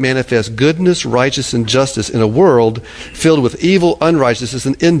better manifest goodness, righteousness, and justice in a world filled with evil, unrighteousness,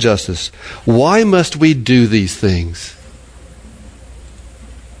 and injustice? Why must we do these things?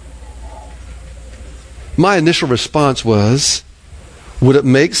 My initial response was, would it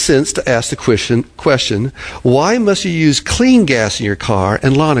make sense to ask the question, why must you use clean gas in your car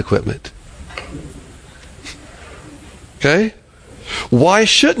and lawn equipment? Okay? Why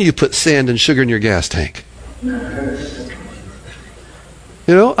shouldn't you put sand and sugar in your gas tank? A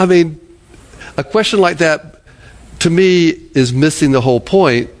question like that, to me, is missing the whole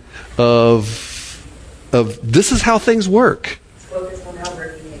point of this is how things work. Focus on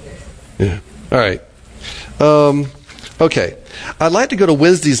outward behavior. Yeah. All right. Okay. I'd like to go to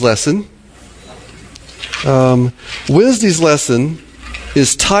Wednesday's lesson. Wednesday's lesson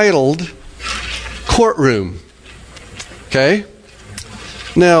is titled Courtroom. Okay?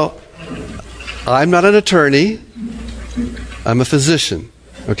 Now, I'm not an attorney. I'm a physician.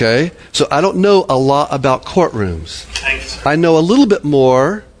 Okay? So I don't know a lot about courtrooms. I know a little bit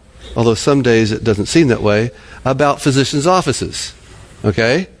more, although some days it doesn't seem that way, about physicians' offices.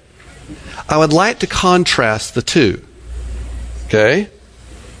 Okay? I would like to contrast the two. Okay?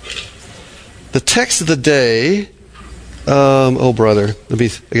 The text of the day, I gotta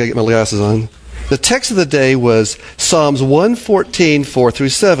get my glasses on. The text of the day was Psalms 114, 4 through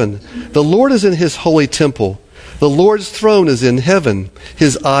 7. The Lord is in his holy temple. The Lord's throne is in heaven.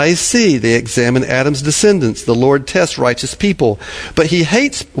 His eyes see. They examine Adam's descendants. The Lord tests righteous people. But he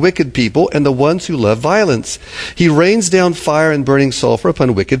hates wicked people and the ones who love violence. He rains down fire and burning sulfur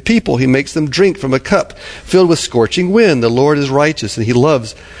upon wicked people. He makes them drink from a cup filled with scorching wind. The Lord is righteous and he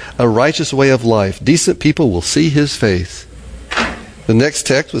loves a righteous way of life. Decent people will see his face. The next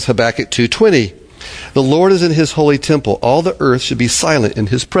text was Habakkuk 2:20. The Lord is in his holy temple. All the earth should be silent in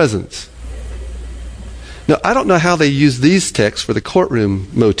his presence. Now, I don't know how they use these texts for the courtroom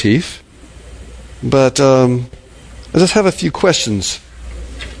motif, but I just have a few questions.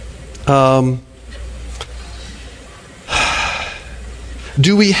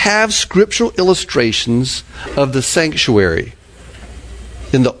 Do we have scriptural illustrations of the sanctuary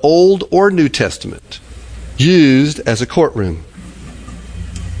in the Old or New Testament used as a courtroom?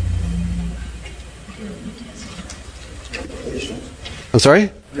 I'm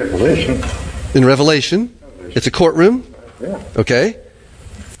sorry? Revelation. In Revelation? It's a courtroom? Yeah. Okay.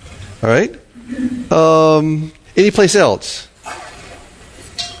 All right. Any place else?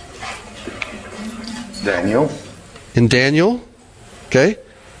 Daniel. In Daniel? Okay.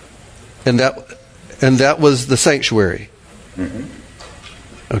 And that was the sanctuary. Mm-hmm.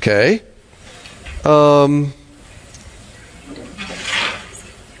 Okay. How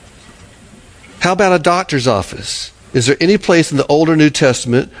about a doctor's office? Is there any place in the Old or New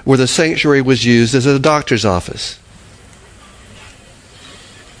Testament where the sanctuary was used as a doctor's office?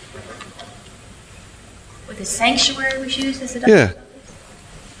 Where the sanctuary was used as a doctor's office?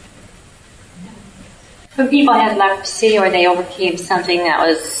 When people had leprosy or they overcame something that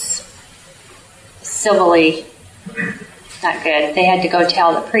was civilly not good, they had to go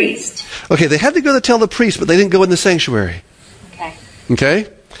tell the priest. Okay, they had to go tell the priest, but they didn't go in the sanctuary. Okay?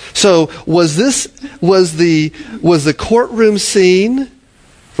 So was the courtroom scene,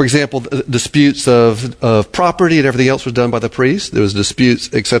 for example, disputes of property and everything else was done by the priest? There was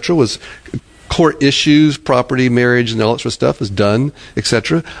disputes, etc. Was court issues, property, marriage, and all that sort of stuff was done,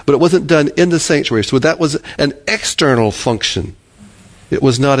 etc. But it wasn't done in the sanctuary. So that was an external function. It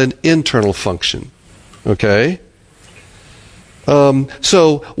was not an internal function. Okay?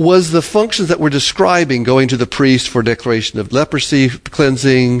 So was the functions that we're describing, going to the priest for declaration of leprosy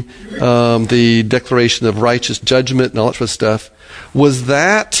cleansing, the declaration of righteous judgment and all that sort of stuff, was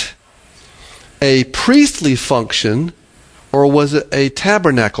that a priestly function or was it a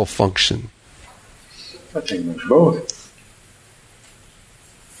tabernacle function? I think it was both.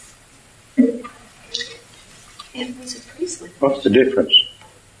 It was a priestly. What's the difference?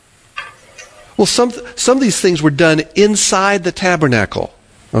 Well, some of these things were done inside the tabernacle.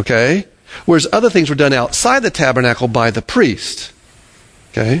 Okay? whereas other things were done outside the tabernacle by the priest.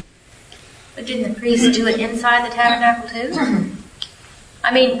 Okay? But didn't the priest do it inside the tabernacle too?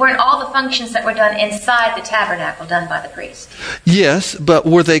 I mean, weren't all the functions that were done inside the tabernacle done by the priest? Yes, but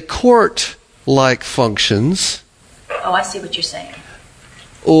were they court-like functions? Oh, I see what you're saying.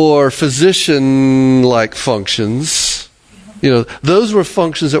 Or physician-like functions? You know, those were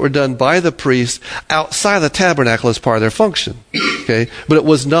functions that were done by the priest outside the tabernacle as part of their function. Okay? But it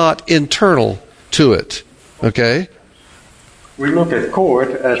was not internal to it. Okay? We look at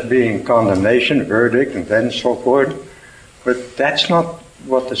court as being condemnation, verdict, and then so forth. But that's not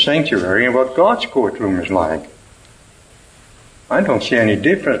what the sanctuary and what God's courtroom is like. I don't see any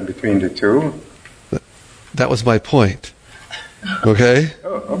difference between the two. That was my point. Okay?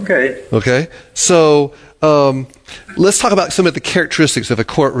 Oh, okay. Okay? So, let's talk about some of the characteristics of a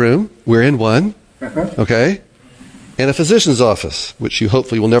courtroom. We're in one. Okay? And a physician's office, which you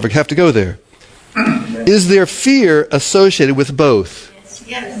hopefully will never have to go there. Is there fear associated with both?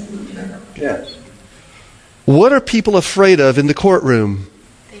 Yes. Yes. What are people afraid of in the courtroom?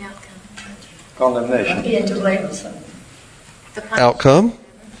 The outcome. Condemnation. The punishment. Outcome.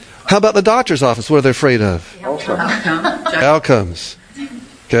 How about the doctor's office? What are they afraid of? Also. Outcomes.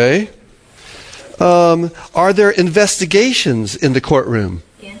 Okay. Are there investigations in the courtroom?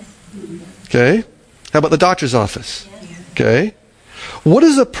 Yes. Okay. How about the doctor's office? Okay. What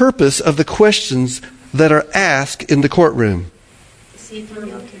is the purpose of the questions that are asked in the courtroom? See if you're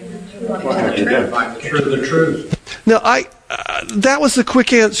guilty. What have you done? The truth. Now, that was the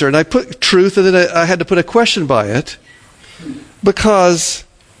quick answer, and I put truth, and then I had to put a question by it, because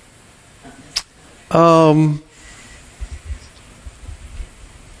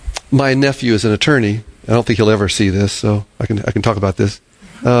my nephew is an attorney. I don't think he'll ever see this, so I can talk about this.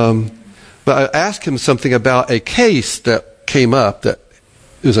 But I asked him something about a case that came up, that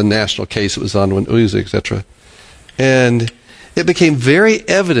it was a national case, it was on news, etc. And it became very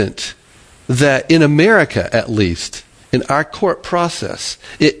evident that in America, at least, in our court process,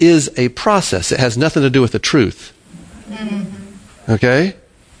 it is a process. It has nothing to do with the truth. Okay?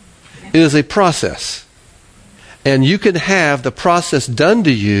 It is a process. And you can have the process done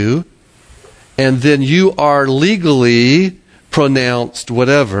to you, and then you are legally pronounced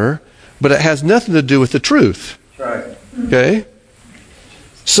whatever, but it has nothing to do with the truth. Right. Okay?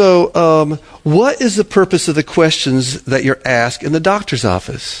 So, what is the purpose of the questions that you're asked in the doctor's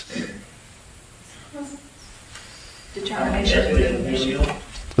office? I'm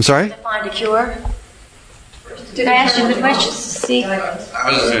sorry? To find a cure. Did I ask you the question? See? I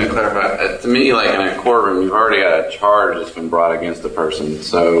was just going to clarify. To me, like in a courtroom, you've already got a charge that's been brought against the person.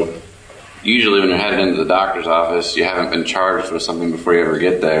 So usually when you're headed into the doctor's office, you haven't been charged with something before you ever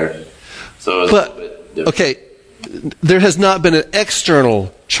get there. So it's a bit different. Okay, there has not been an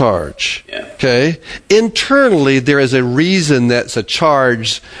external charge. Yeah. Okay? Internally, there is a reason that's a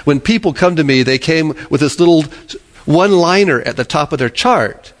charge. When people come to me, they came with this little one-liner at the top of their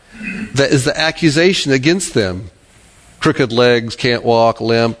chart that is the accusation against them. Crooked legs, can't walk,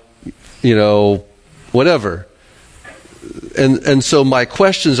 limp, whatever. And so my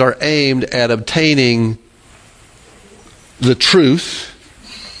questions are aimed at obtaining the truth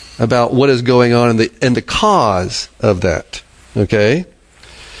about what is going on and the cause of that. Okay?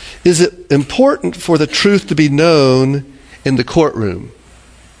 Is it important for the truth to be known in the courtroom?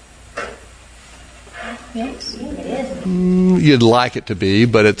 Yes, it is. You'd like it to be,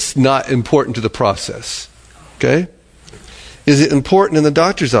 but it's not important to the process. Okay? Is it important in the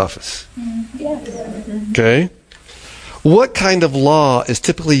doctor's office? Yes. Okay? What kind of law is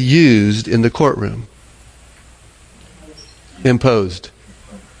typically used in the courtroom? Imposed.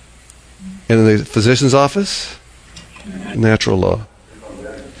 And in the physician's office? Natural law.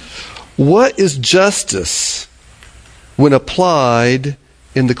 What is justice when applied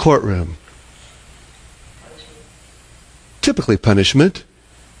in the courtroom? Typically punishment,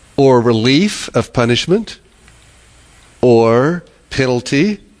 or relief of punishment, or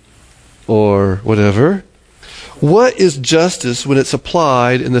penalty, or whatever. What is justice when it's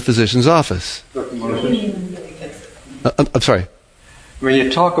applied in the physician's office? I'm sorry. When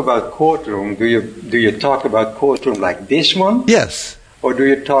you talk about courtroom, do you talk about courtroom like this one? Yes. Or do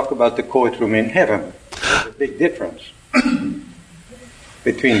you talk about the courtroom in heaven? There's a big difference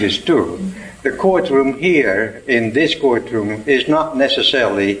between these two. The courtroom here, in this courtroom, is not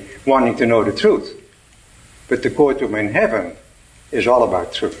necessarily wanting to know the truth. But the courtroom in heaven is all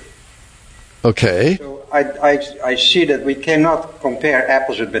about truth. Okay. So I see that we cannot compare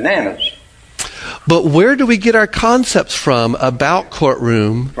apples and bananas. But where do we get our concepts from about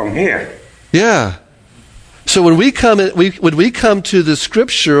courtroom? From here. Yeah. So when we come to the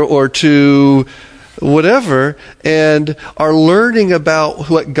Scripture or to whatever and are learning about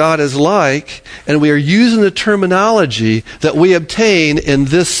what God is like, and we are using the terminology that we obtain in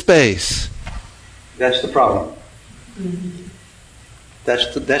this space. That's the problem.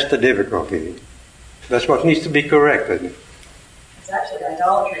 That's the difficulty. That's what needs to be corrected. It's actually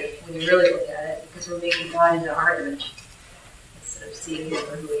idolatry when you really look at it, because we're making God into our image instead of seeing Him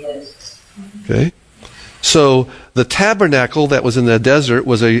for who He is. Okay. So the tabernacle that was in the desert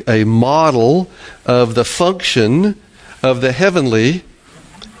was a model of the function of the heavenly,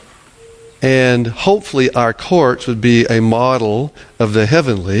 and hopefully our courts would be a model of the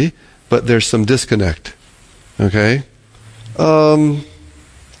heavenly, but there's some disconnect. Okay?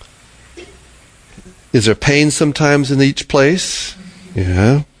 Is there pain sometimes in each place?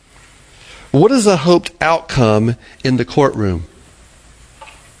 Yeah. What is a hoped outcome in the courtroom?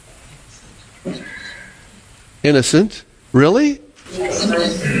 Innocent? Really? You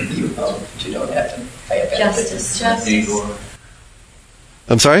don't have to pay a Justice.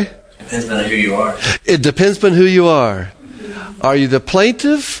 I'm sorry? Depends on who you are. It depends on who you are. Are you the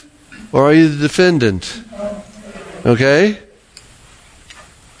plaintiff or are you the defendant? Okay?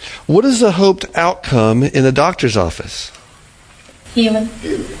 What is the hoped outcome in the doctor's office? Healing.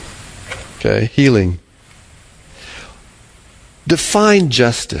 Okay, healing. Define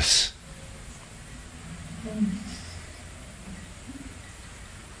justice.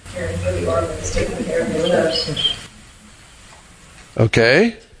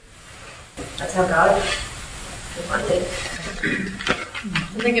 Okay. That's how God defined it.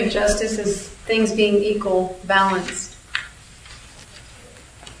 I think of justice as things being equal, balanced.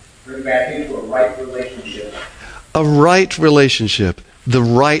 Bring back into a right relationship. A right relationship. The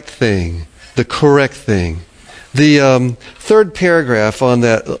right thing. The correct thing. The third paragraph on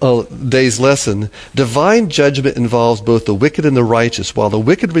that day's lesson, divine judgment involves both the wicked and the righteous. While the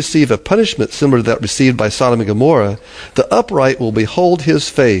wicked receive a punishment similar to that received by Sodom and Gomorrah, the upright will behold his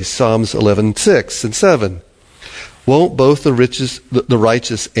face, Psalms 11:6 and 7. Won't both the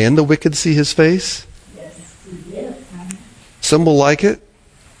righteous and the wicked see his face? Yes. Some will like it,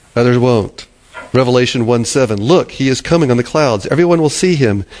 others won't. Revelation 1:7, look, he is coming on the clouds. Everyone will see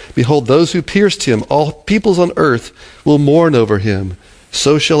him. Behold, those who pierced him, all peoples on earth will mourn over him.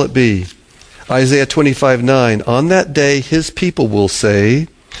 So shall it be. Isaiah 25:9, on that day his people will say,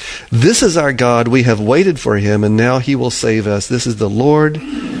 this is our God, we have waited for him, and now he will save us. This is the Lord,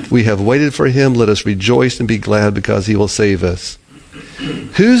 we have waited for him. Let us rejoice and be glad because he will save us.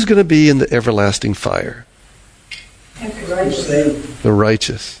 Who's going to be in the everlasting fire? The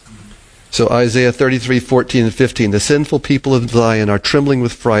righteous. So Isaiah 33:14 and 15, the sinful people of Zion are trembling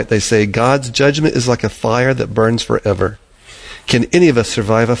with fright. They say, God's judgment is like a fire that burns forever. Can any of us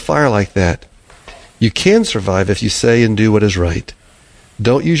survive a fire like that? You can survive if you say and do what is right.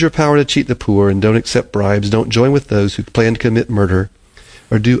 Don't use your power to cheat the poor, and don't accept bribes. Don't join with those who plan to commit murder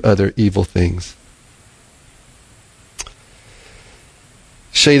or do other evil things.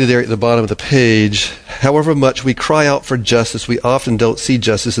 Shaded there at the bottom of the page, however much we cry out for justice, we often don't see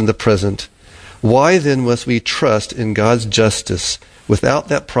justice in the present. Why then must we trust in God's justice? Without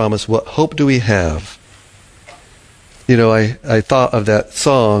that promise, what hope do we have? You know, I thought of that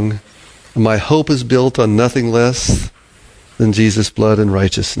song, my hope is built on nothing less than Jesus' blood and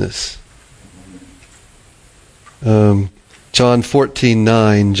righteousness. John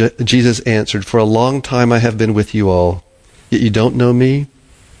 14:9, Jesus answered, for a long time I have been with you all, yet you don't know me?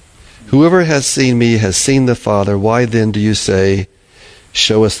 Whoever has seen me has seen the Father. Why then do you say,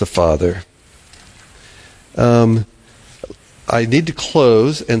 show us the Father? I need to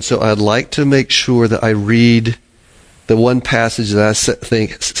close, and so I'd like to make sure that I read the one passage that I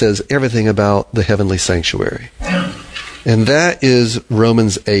think says everything about the heavenly sanctuary. And that is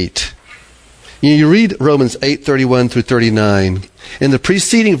Romans 8. You read Romans 8:31 through 39. In the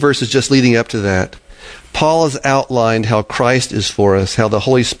preceding verses just leading up to that, Paul has outlined how Christ is for us, how the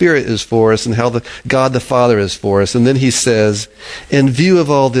Holy Spirit is for us, and how God the Father is for us. And then he says, in view of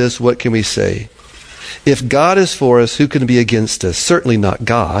all this, what can we say? If God is for us, who can be against us? Certainly not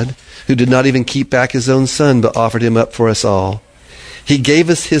God, who did not even keep back his own Son, but offered him up for us all. He gave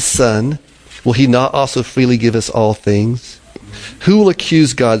us his Son. Will he not also freely give us all things? Who will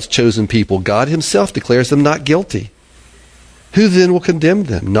accuse God's chosen people? God himself declares them not guilty. Who then will condemn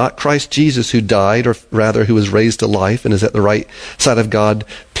them? Not Christ Jesus, who died, or rather who was raised to life and is at the right side of God,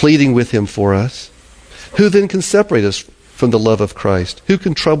 pleading with him for us. Who then can separate us from the love of Christ? Who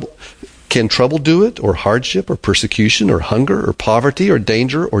can trouble do it, or hardship, or persecution, or hunger, or poverty, or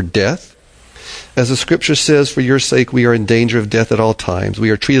danger, or death? As the scripture says, for your sake we are in danger of death at all times. We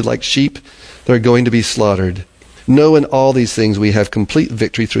are treated like sheep that are going to be slaughtered. No, in all these things we have complete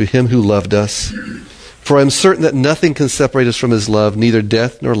victory through him who loved us. For I am certain that nothing can separate us from his love, neither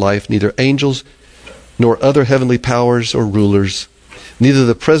death nor life, neither angels nor other heavenly powers or rulers, neither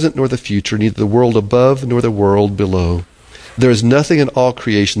the present nor the future, neither the world above nor the world below. There is nothing in all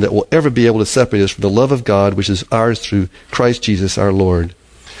creation that will ever be able to separate us from the love of God, which is ours through Christ Jesus our Lord.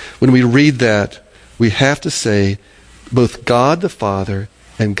 When we read that, we have to say both God the Father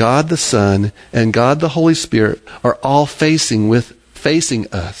and God the Son and God the Holy Spirit are all facing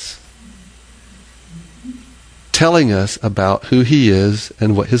us, telling us about who he is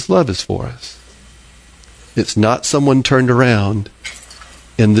and what his love is for us. It's not someone turned around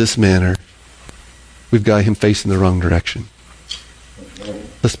in this manner. We've got him facing the wrong direction.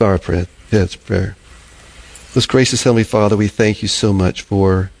 Let's bow our heads for prayer. Most gracious Heavenly Father, we thank you so much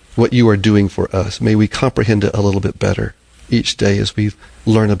for what you are doing for us. May we comprehend it a little bit better each day as we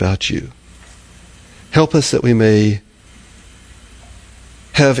learn about you. Help us that we may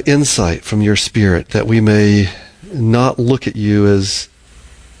have insight from your Spirit, that we may not look at you as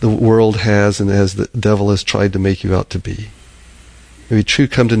the world has and as the devil has tried to make you out to be. May we truly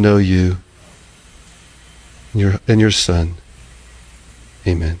come to know you and your Son.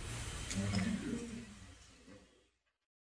 Amen.